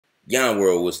Yon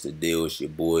World, what's the deal? It's your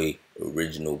boy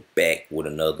Original back with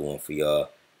another one for y'all.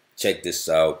 Check this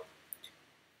out.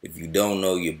 If you don't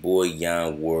know your boy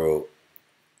Yon World,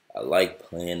 I like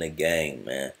playing the game,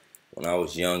 man. When I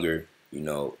was younger,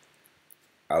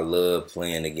 I loved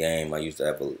playing the game. I used to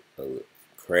have a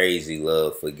crazy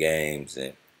love for games,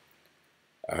 and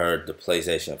I heard the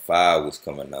PlayStation 5 was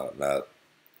coming out. Now,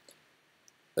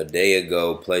 a day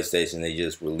ago, PlayStation, they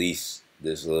just released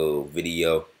this little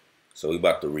video, so we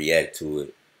about to react to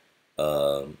it.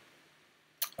 I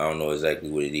don't know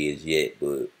exactly what it is yet,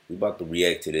 but we about to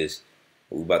react to this.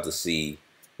 We about to see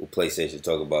what PlayStation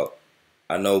talk about.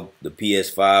 I know the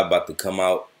PS5 about to come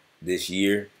out this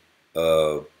year.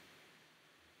 They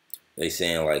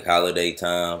saying like holiday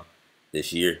time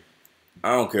this year.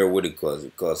 I don't care what it costs.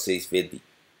 It costs $650,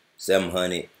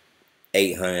 $700,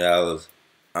 $800.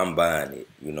 I'm buying it.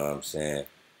 You know what I'm saying?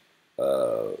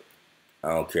 I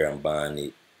don't care. I'm buying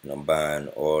it, and I'm buying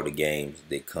all the games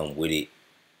that come with it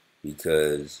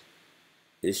because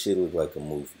this shit looks like a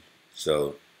movie.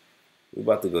 So we're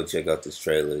about to go check out this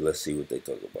trailer. Let's see what they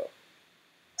talk about.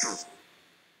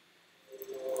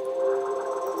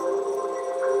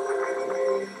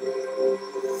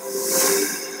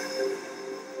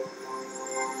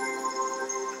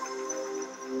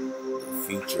 The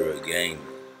future of gaming.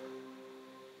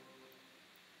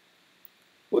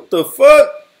 What the fuck?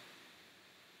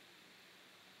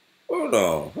 Hold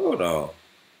on.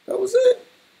 That was it?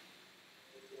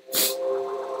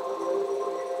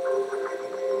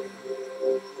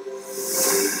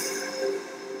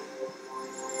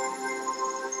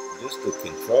 Just the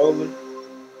controller?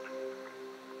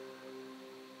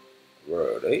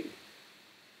 Bro,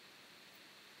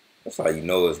 that's how you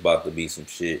know it's about to be some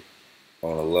shit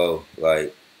on the low.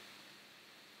 Like,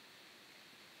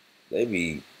 they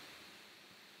be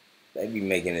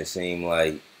making it seem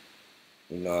like,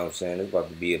 you know what I'm saying, it's about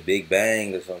to be a big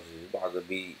bang or something. It's about to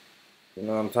be, you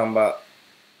know what I'm talking about?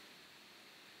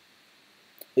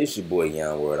 It's your boy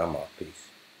Yon World. I'm out. Peace.